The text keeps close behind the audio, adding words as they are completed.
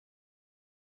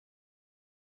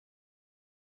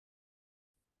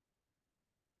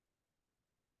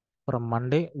From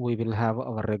Monday, we will have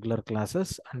our regular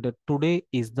classes, and today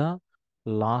is the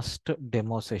last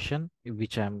demo session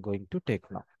which I am going to take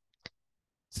now.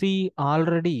 See,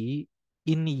 already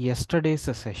in yesterday's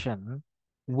session,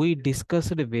 we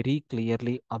discussed very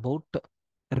clearly about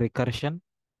recursion.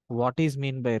 What is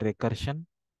mean by recursion?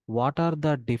 What are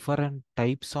the different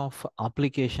types of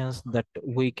applications that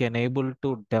we can able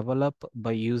to develop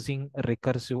by using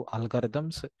recursive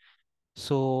algorithms?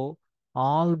 So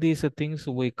all these things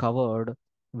we covered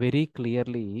very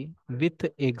clearly with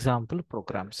example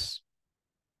programs.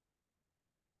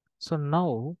 So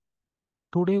now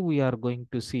today we are going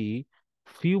to see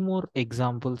few more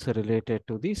examples related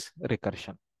to this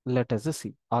recursion. Let us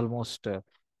see. Almost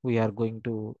we are going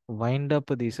to wind up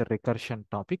this recursion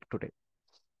topic today.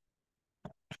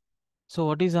 So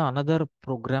what is another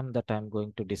program that I'm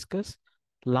going to discuss?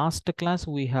 Last class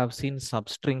we have seen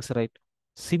substrings, right?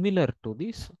 Similar to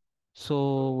this.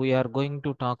 So we are going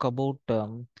to talk about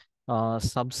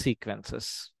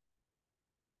subsequences.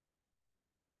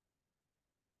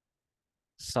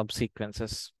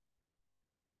 Subsequences.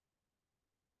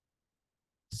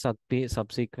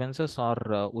 Subsequences,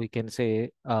 or we can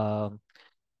say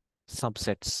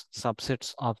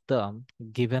subsets of the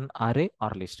given array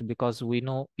or list, because we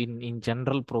know in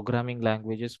general programming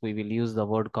languages we will use the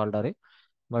word called array,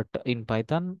 but in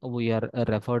Python we are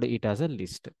referred it as a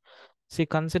list. See,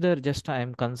 consider, just I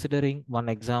am considering one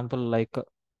example like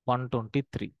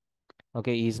 123.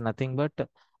 Okay, is nothing but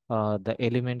the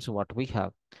elements what we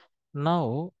have.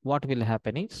 Now what will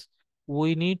happen is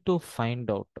we need to find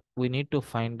out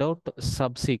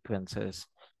subsequences.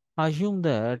 Assume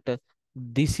that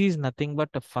this is nothing but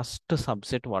a first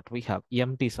subset what we have,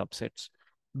 empty subsets,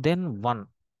 then one,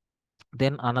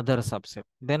 then another subset,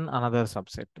 then another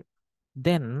subset,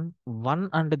 then 1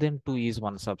 and then 2 is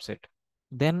one subset,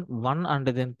 then 1 and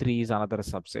then 3 is another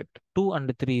subset, 2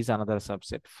 and 3 is another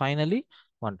subset, finally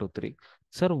 1, 2, 3.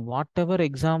 Sir, whatever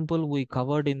example we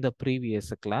covered in the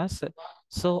previous class,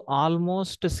 so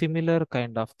almost similar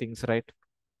kind of things, right?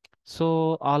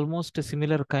 So almost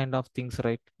similar kind of things,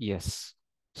 right? Yes.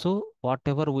 So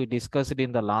whatever we discussed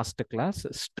in the last class,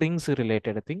 strings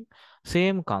related thing,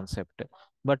 same concept.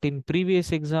 But in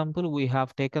previous example, we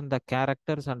have taken the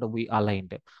characters and we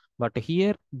aligned. But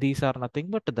here, these are nothing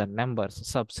but the numbers,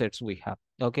 subsets we have.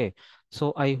 Okay.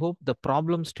 So I hope the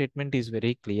problem statement is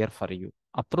very clear for you.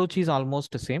 Approach is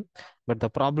almost the same, but the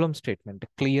problem statement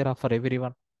clear for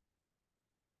everyone.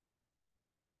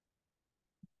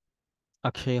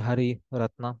 Akshay, Hari,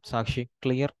 Ratna, Sakshi,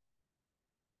 clear?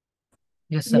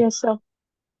 Yes, sir. Yes, sir.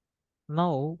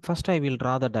 Now, first I will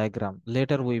draw the diagram.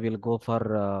 Later we will go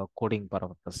for coding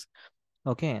purpose.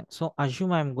 Okay, so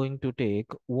assume I'm going to take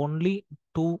only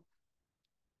two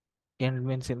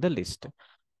elements in the list.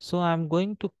 So I'm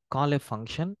going to call a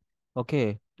function.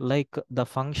 Okay, like the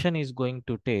function is going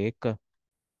to take two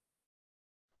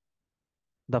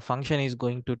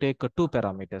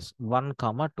parameters, 1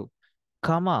 comma 2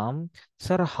 comma.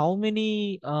 Sir, how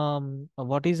many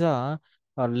what is a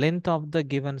length of the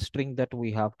given string that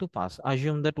we have to pass?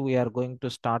 Assume that we are going to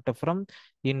start from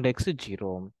index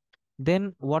 0.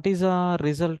 Then what is a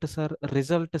result, sir?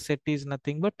 Result set is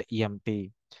nothing but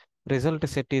empty. Result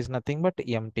set is nothing but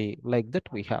empty, like that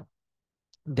we have.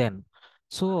 Then,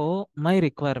 so my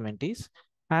requirement is,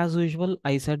 as usual,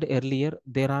 I said earlier,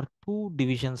 there are two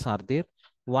divisions are there.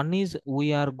 One is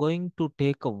we are going to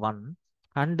take one,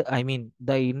 and I mean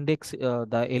the index,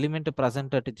 the element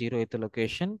present at 0th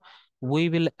location, we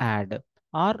will add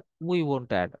or we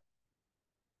won't add.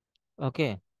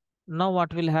 Okay. Now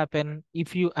what will happen?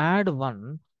 If you add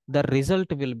one, the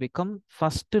result will become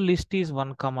first list is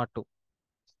 1 comma 2.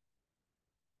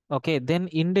 Okay, then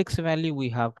index value we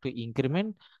have to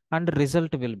increment and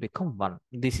result will become 1.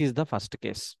 This is the first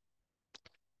case.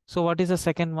 So what is the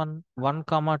second one? 1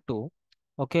 comma 2.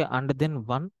 Okay, and then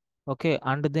 1. Okay,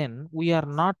 and then we are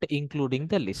not including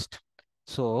the list.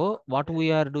 So what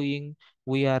we are doing,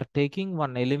 we are taking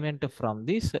one element from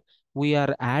this, we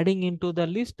are adding into the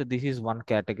list. This is one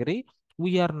category.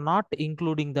 We are not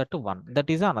including that one. That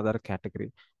is another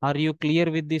category. Are you clear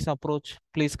with this approach?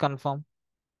 Please confirm.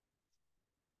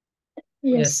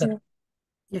 Yes, Yes, sir. sir.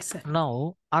 Yes, sir.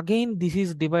 Now, again, this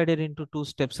is divided into two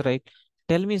steps, right?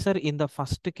 Tell me, sir, in the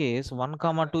first case, 1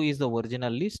 comma 2 is the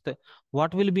original list.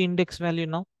 What will be index value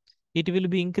now? It will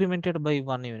be incremented by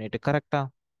 1 unit, correct?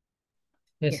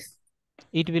 Yes.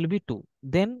 It will be 2.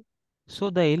 Then, so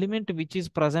the element which is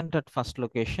present at first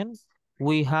location,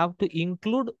 we have to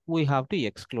include, we have to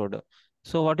exclude.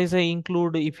 So what is a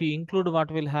include? If you include,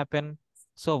 what will happen?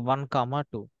 So 1 comma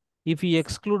 2. If you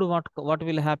exclude, what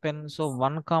will happen? So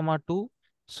 1 comma 2.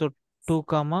 So 2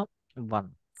 comma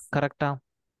 1. Correct?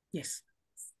 Yes.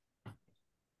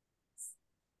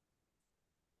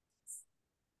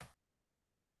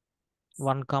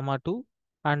 1 comma 2,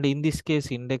 and in this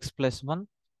case index plus 1.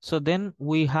 So then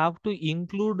we have to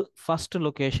include first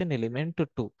location element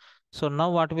 2. So now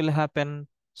what will happen?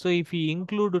 So if we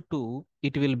include 2,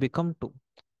 it will become 2.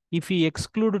 If we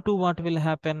exclude 2, what will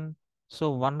happen?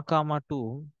 So 1 comma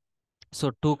 2,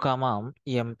 so 2 comma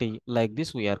empty, like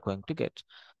this we are going to get.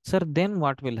 Sir, then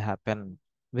what will happen?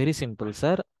 Very simple,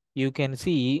 sir. You can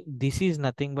see this is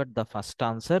nothing but the first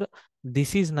answer.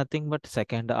 This is nothing but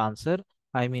second answer.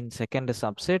 I mean second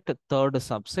subset, third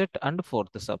subset, and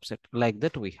fourth subset. Like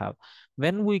that we have.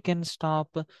 When we can stop,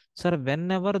 sir,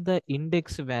 whenever the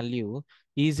index value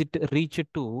is it reach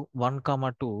to 1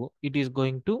 comma 2, it is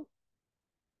going to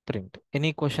print.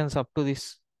 Any questions up to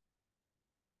this?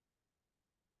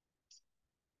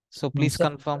 So No, please sir.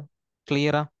 confirm.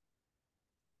 Clear?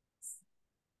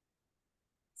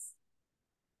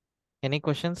 Any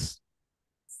questions?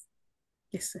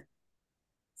 Yes, sir.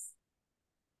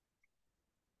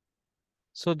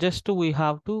 So just we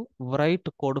have to write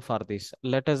code for this.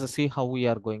 Let us see how we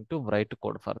are going to write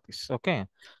code for this. Okay. Sir,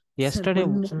 Yesterday,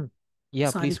 one more.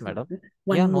 yeah, Sorry please, for madam. that. Yeah,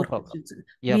 One no more problem. question, sir.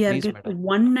 Yeah, We are please, get madam.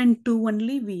 1 and 2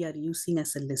 only we are using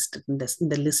as a list in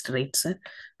the list, right, sir?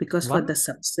 Because for One. the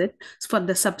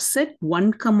subset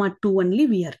 1 comma 2 only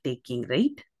we are taking,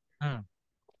 right? Hmm.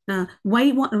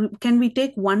 Can we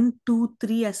take 1, 2,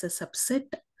 3 as a subset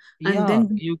and Yeah, then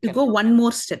we you to can. go one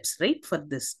more steps, right, for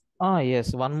this?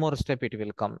 Yes, one more step it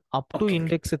will come. Up to Okay, okay.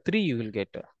 index 3, you will get.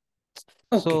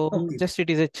 Okay, So okay. just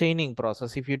it is a chaining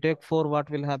process. If you take 4, what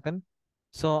will happen?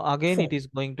 So again, it 4. is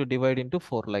going to divide into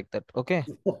 4 like that. Okay.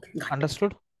 Okay, got it.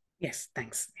 Understood? Yes,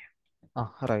 thanks.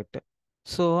 Right.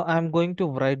 So I'm going to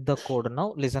write the code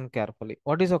now. Listen carefully.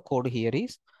 What is a code here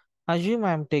is, assume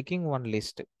I'm taking one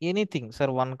list, anything,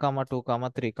 sir, 1 comma 2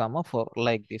 comma 3 comma 4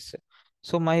 like this.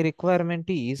 So my requirement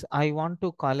is I want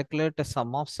to calculate a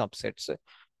sum of subsets.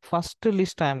 First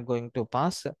list I'm going to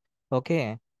pass.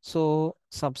 Okay. So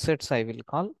subsets I will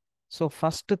call. So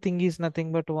first thing is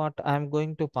nothing but what I'm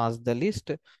going to pass the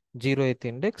list 0th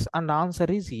index, and answer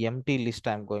is empty list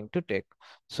I'm going to take.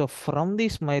 So from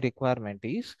this, my requirement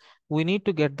is we need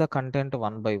to get the content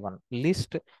one by one,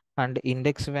 list and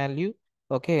index value,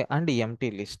 okay, and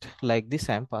empty list. Like this,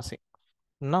 I'm passing.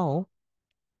 Now,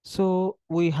 so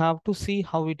we have to see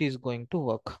how it is going to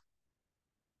work.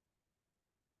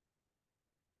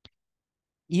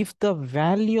 If the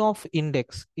value of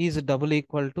index is double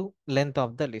equal to length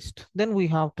of the list, then we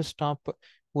have to stop.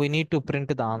 We need to print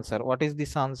the answer. What is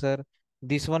this answer?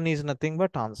 This one is nothing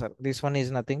but answer. This one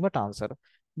is nothing but answer.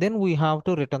 Then we have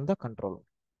to return the control.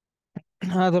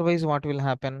 Otherwise, what will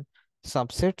happen?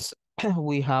 Subsets,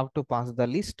 we have to pass the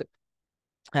list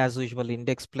as usual,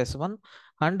 index plus 1,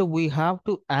 and we have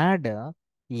to add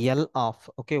L of,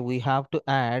 okay, we have to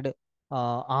add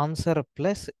answer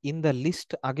plus in the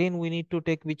list. Again, we need to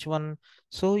take which one?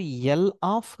 So L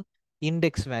of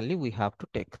index value we have to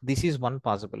take. This is one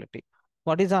possibility.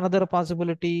 What is another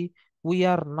possibility? We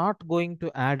are not going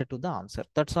to add to the answer.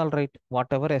 That's all right.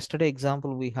 Whatever yesterday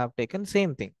example we have taken,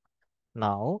 same thing.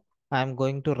 Now I'm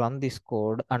going to run this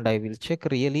code and I will check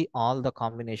really all the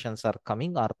combinations are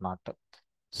coming or not.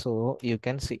 So you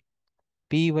can see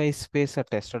py space a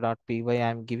test.py I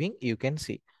am giving, you can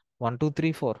see 1 2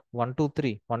 3 4 1 2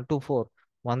 3 1 2 4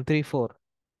 1 3 4,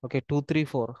 okay, 2 3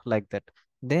 4 like that.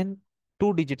 Then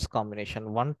two digits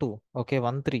combination 1 2, okay,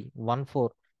 1 3 1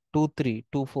 4 2 3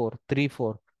 2 4 3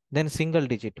 4, then single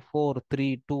digit 4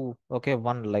 3 2, okay,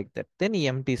 1 like that. Then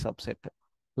empty subset.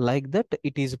 Like that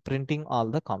it is printing all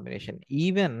the combination.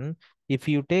 Even if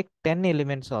you take 10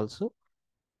 elements also,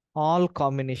 all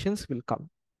combinations will come.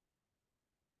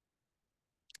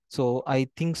 So I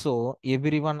think so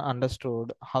everyone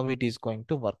understood how it is going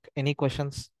to work. Any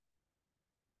questions?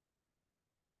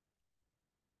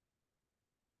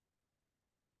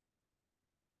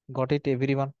 Got it,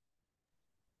 everyone?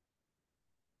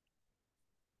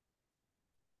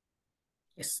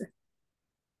 Yes, sir.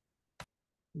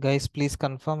 Guys, please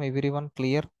confirm everyone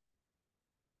clear.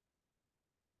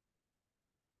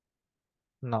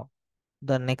 Now,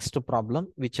 the next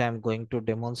problem which I am going to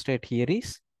demonstrate here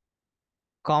is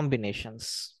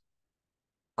combinations.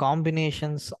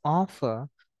 Combinations of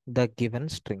the given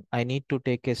string. I need to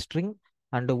take a string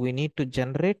and we need to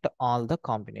generate all the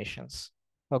combinations.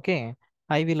 Okay,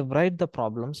 I will write the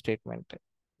problem statement.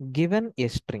 Given a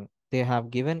string, they have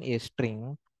given a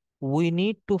string. We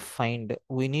need to find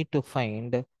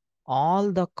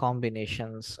all the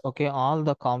combinations. Okay, all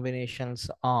the combinations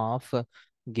of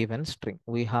given string.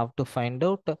 We have to find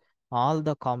out all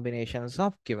the combinations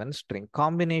of given string.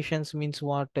 Combinations means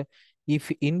what?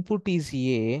 If input is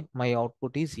A, my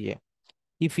output is A.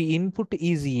 If input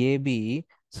is AB,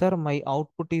 sir, my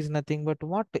output is nothing but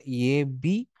what?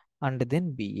 AB and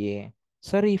then BA.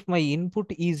 Sir, if my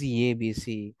input is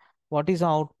ABC, what is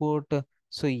output?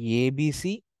 So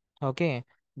ABC, okay,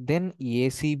 then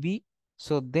ACB,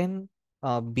 so then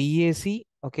BAC,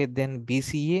 okay, then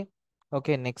BCA,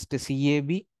 okay, next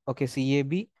CAB, okay,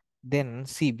 CAB, then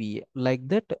CBA, like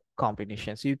that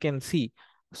combinations. You can see.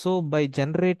 So by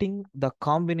generating the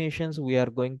combinations, we are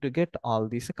going to get all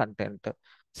this content.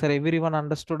 Sir, everyone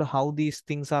understood how these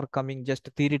things are coming, just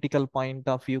theoretical point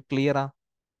of view, clear?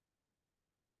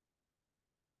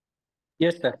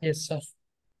 Yes, sir. Yes, sir.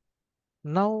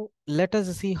 Now, let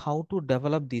us see how to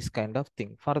develop this kind of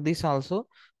thing. For this also,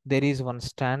 there is one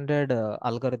standard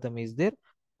algorithm is there.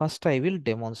 First, I will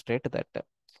demonstrate that.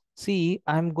 See,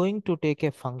 I'm going to take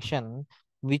a function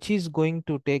which is going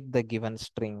to take the given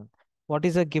string. What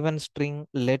is a given string?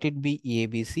 Let it be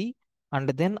ABC, and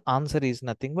then answer is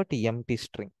nothing but empty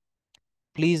string.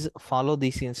 Please follow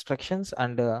these instructions,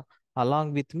 and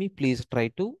along with me, please try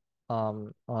to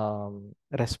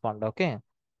respond. Okay.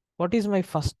 What is my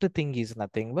first thing is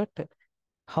nothing but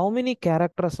how many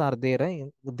characters are there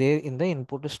in the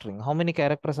input string? How many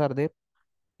characters are there?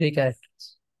 3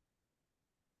 characters.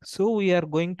 So we are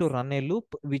going to run a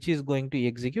loop which is going to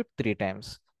execute 3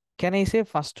 times. Can I say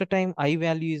first time I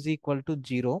value is equal to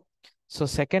 0? So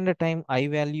second time I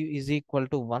value is equal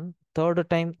to 1. Third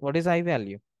time, what is I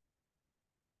value?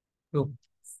 2.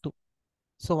 2.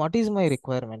 So what is my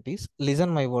requirement is, listen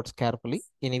my words carefully.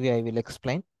 Anyway, I will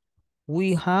explain.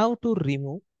 We have to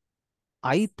remove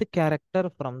ith character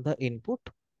from the input.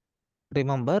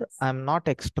 Remember, I'm not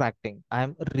extracting.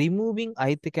 I'm removing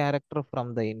ith character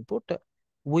from the input.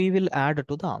 We will add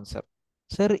to the answer.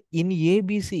 Sir, in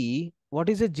ABC, what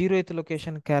is a 0th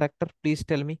location character? Please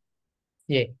tell me.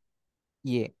 A.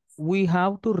 A. We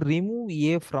have to remove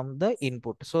A from the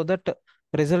input so that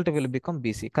result will become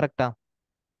BC. Correct?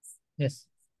 Yes.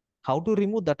 How to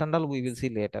remove that and all we will see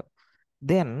later.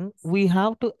 Then we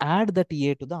have to add that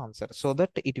A to the answer so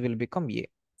that it will become A.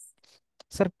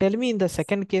 Sir, tell me in the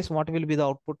second case, what will be the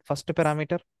output? First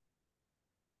parameter?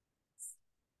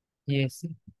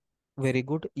 AC. Very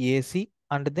good. AC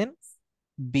and then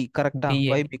B. Correct? BA.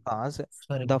 Why? Because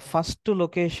Sorry. the first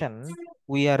location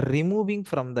we are removing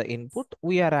from the input,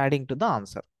 we are adding to the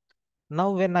answer. Now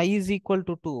when I is equal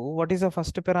to 2, what is the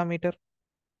first parameter?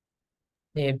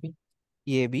 AB.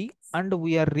 AB, and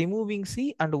we are removing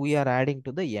C and we are adding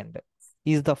to the end.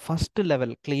 Is the first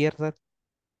level clear, sir?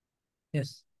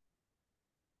 Yes.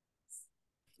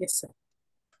 Yes, sir.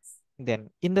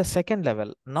 Then in the second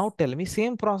level, now tell me,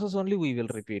 same process only we will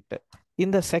repeat.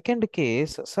 In the second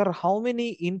case, sir, how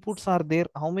many inputs are there?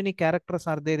 How many characters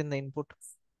are there in the input?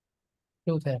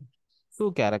 2 characters.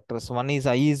 2 characters. One is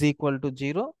I is equal to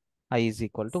 0, I is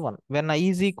equal to 1. When I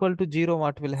is equal to 0,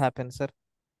 what will happen, sir?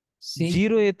 C.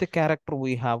 0th character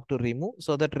we have to remove,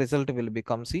 so that result will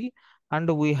become C, and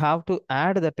we have to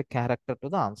add that character to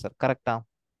the answer. Correct?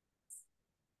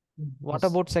 What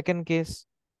Yes. about second case?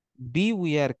 B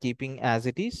we are keeping as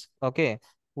it is. Okay.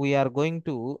 We are going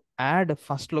to add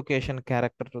first location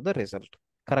character to the result.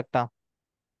 Correct?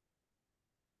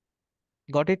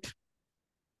 Got it?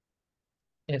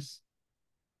 Yes.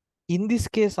 In this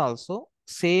case also,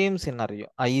 same scenario.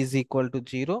 I is equal to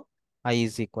 0, I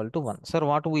is equal to 1. Sir,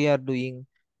 what we are doing?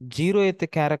 0th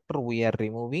character we are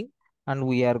removing and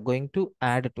we are going to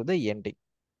add to the ending.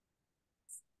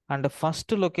 And the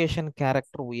first location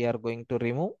character we are going to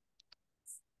remove.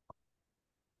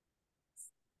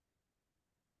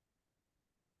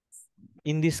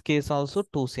 In this case also,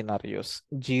 2 scenarios,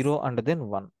 0 and then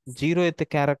 1. 0th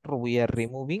character we are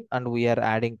removing and we are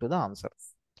adding to the answer.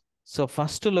 So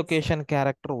first location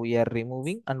character we are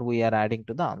removing and we are adding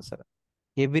to the answer.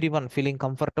 Everyone feeling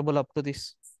comfortable up to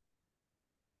this?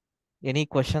 Any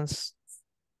questions?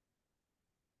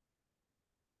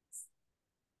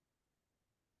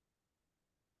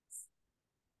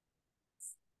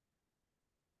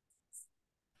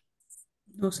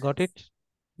 No, sir. Got it?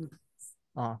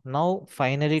 Now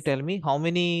finally tell me how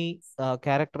many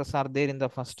characters are there in the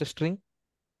first string?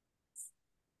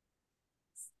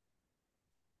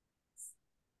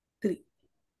 3.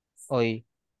 Oi,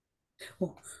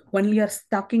 Oh, only you are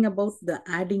talking about the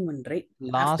adding one, right?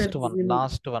 last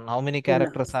one. How many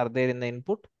characters are there in the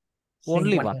input?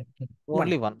 Only Single one. character.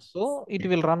 Only one. So it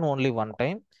will run only one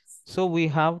time. So we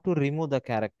have to remove the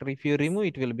character. If you remove,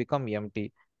 it will become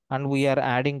empty. And we are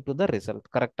adding to the result.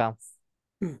 Correct?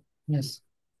 Yes.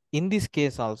 In this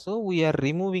case also, we are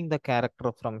removing the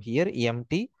character from here,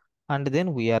 empty, and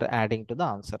then we are adding to the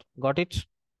answer. Got it?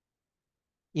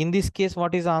 In this case,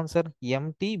 what is the answer?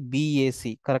 Empty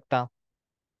BAC, correct?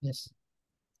 Yes.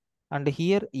 And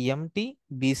here empty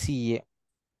BCA.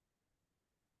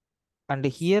 And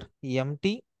here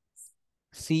empty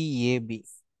CAB.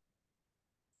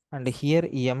 And here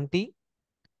empty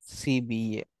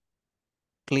CBA.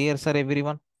 Clear, sir,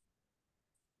 everyone?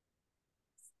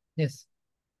 Yes.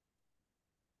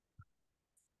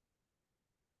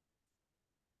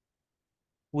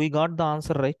 We got the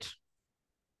answer right.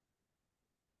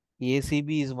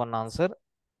 ACB is one answer.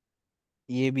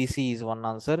 ABC is one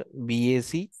answer.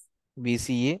 BAC,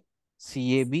 BCA,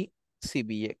 CAB,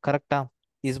 CBA. Correct?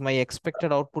 Is my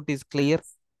expected output is clear?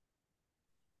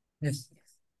 Yes.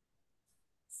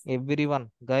 Everyone,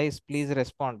 guys, please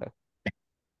respond.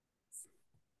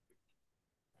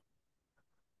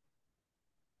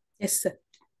 Yes, sir.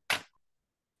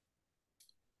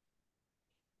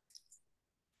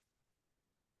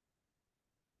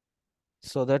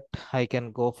 So that I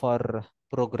can go for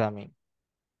programming.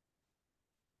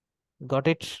 Got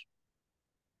it?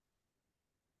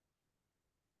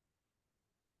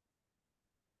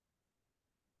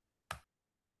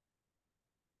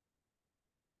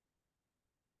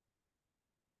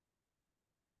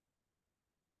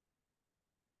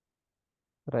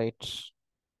 Right.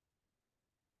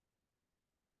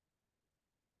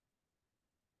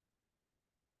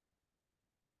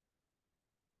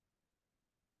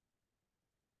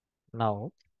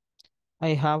 Now I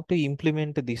have to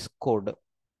implement this code.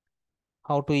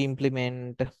 How to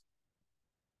implement?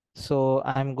 So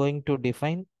I'm going to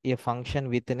define a function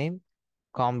with the name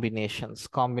combinations.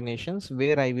 Combinations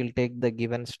where I will take the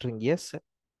given string yes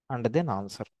and then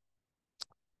answer.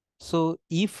 So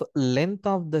if length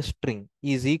of the string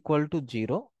is equal to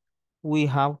 0, we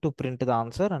have to print the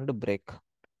answer and break.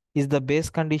 Is the base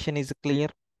condition is clear?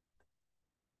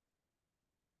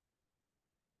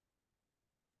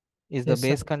 Is the Yes, sir.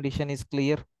 base condition is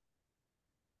clear?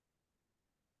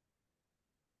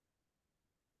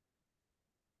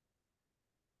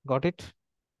 Got it?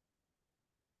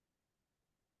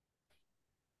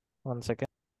 One second.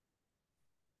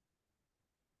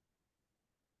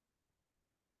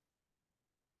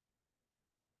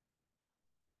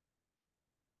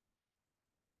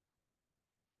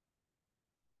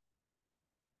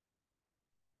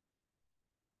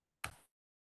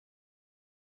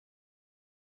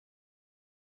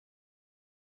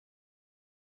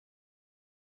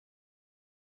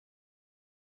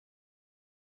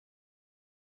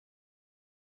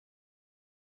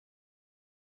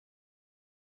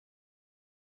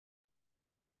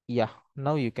 Yeah,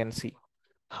 now you can see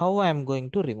how I am going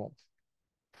to remove.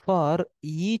 For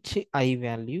each I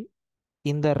value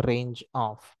in the range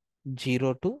of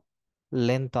 0 to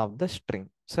length of the string.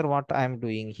 So what I am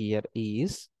doing here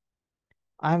is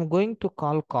I am going to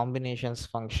call combinations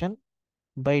function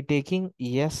by taking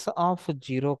s of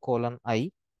 0 colon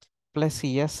I plus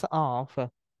s of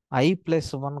I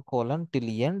plus 1 colon till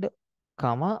end,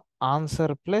 comma,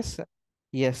 answer plus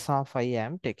s of I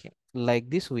am taking. Like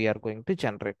this, we are going to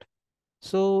generate.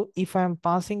 So if I am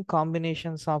passing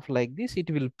combinations of like this, it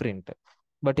will print.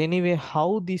 But anyway,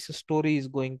 how this story is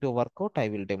going to work out, I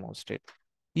will demonstrate.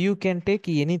 You can take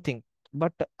anything,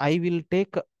 but I will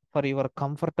take for your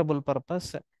comfortable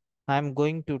purpose, I am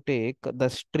going to take the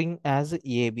string as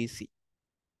ABC.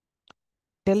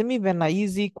 Tell me when I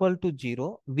is equal to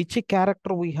 0, which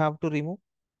character we have to remove?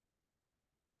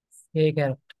 A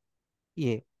character.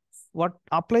 A. What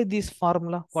apply this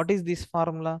formula? What is this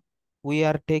formula? We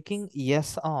are taking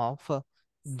S of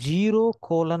 0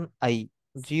 colon I,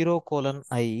 0 colon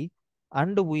I,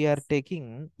 and we are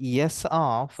taking S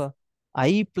of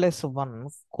I plus 1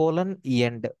 colon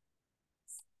end.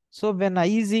 So when I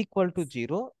is equal to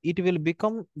 0, it will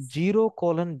become 0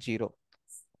 colon 0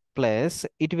 plus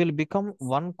it will become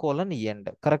 1 colon end.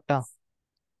 Correct?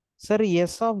 Sir,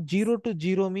 S of 0 to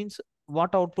 0 means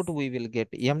what output we will get?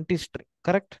 Empty string.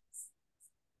 Correct?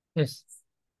 Yes.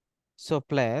 So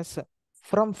plus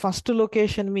from first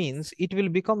location means it will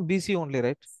become BC only,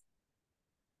 right?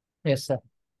 Yes, sir.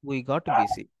 We got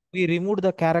BC. We removed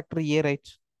the character A, right?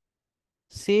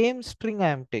 Same string I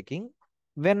am taking.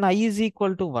 When I is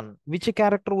equal to 1, which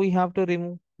character we have to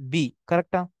remove? B,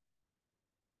 correct?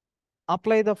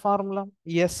 Apply the formula.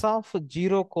 S of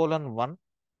 0 colon 1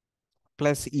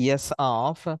 plus S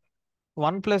of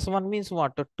 1 plus 1 means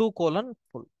what? 2 colon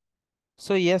full.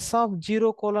 So S of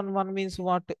 0 colon 1 means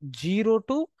what? 0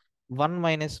 to 1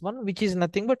 minus 1, which is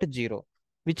nothing but 0.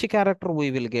 Which character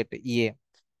we will get? A.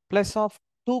 Plus of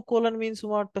 2 colon means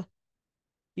what?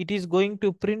 It is going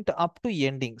to print up to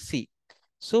ending C.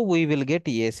 So we will get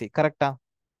AC. Correct?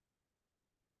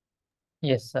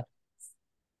 Yes, sir.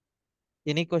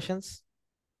 Any questions?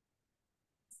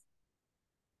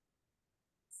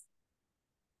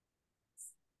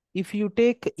 if you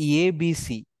take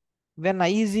ABC, when I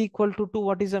is equal to 2,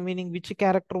 what is the meaning? Which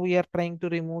character we are trying to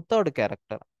remove? Third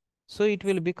character. So it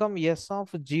will become S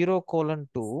of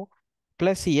 0:2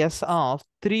 plus S of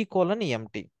 3: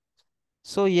 empty.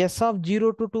 So S of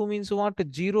 0 to 2 means what?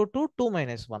 0 to 2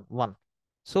 minus 1, 1.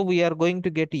 So we are going to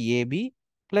get AB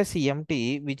plus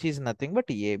empty, which is nothing but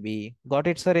AB. Got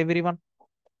it, sir, everyone?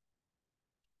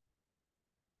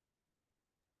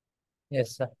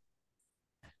 Yes, sir.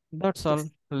 That's all.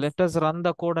 Let us run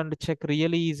the code and check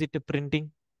really is it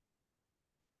printing?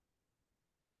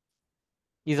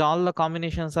 Is all the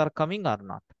combinations are coming or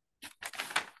not?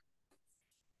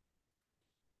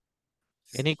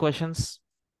 Any questions?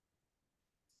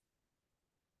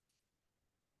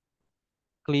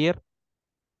 Clear?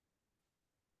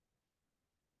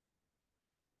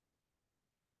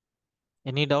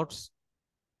 Any doubts?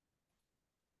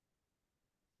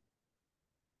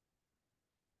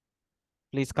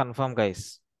 Please confirm,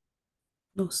 guys.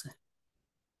 No, sir.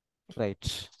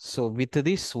 Right. So with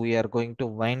this, we are going to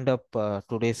wind up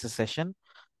today's session.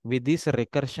 With this,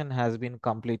 recursion has been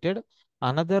completed.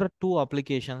 Another 2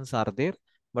 applications are there,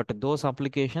 but those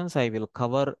applications I will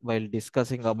cover while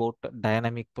discussing about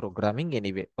dynamic programming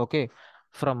anyway. Okay.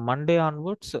 From Monday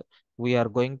onwards, we are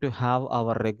going to have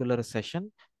our regular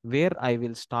session where I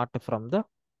will start from the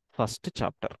first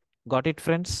chapter. Got it,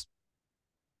 friends?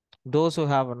 Those who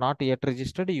have not yet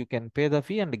registered, you can pay the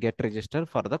fee and get registered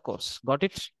for the course. Got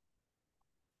it?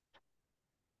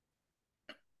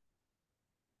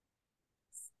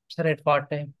 Sir, at what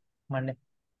time? Monday.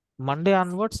 Monday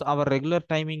onwards, our regular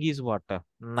timing is what?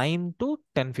 9 to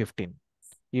 10:15.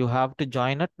 You have to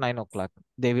join at 9 o'clock.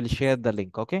 They will share the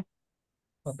link, okay?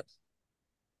 Okay.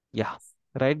 Yeah.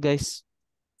 Right, guys?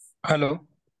 Hello.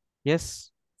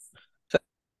 Yes. Sir.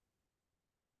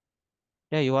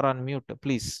 Yeah, you are on mute.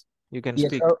 Please, you can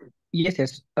Yes. speak.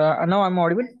 Yes. Now I'm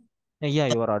audible. Yeah,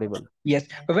 you are audible. Yes.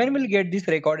 When will get this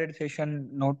recorded session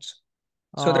notes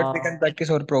so that we can practice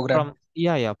our program?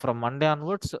 From Monday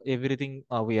onwards, everything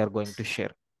we are going to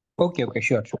share. Okay.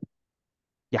 Sure.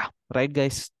 Yeah. Right,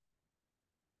 guys?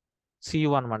 See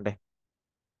you on Monday.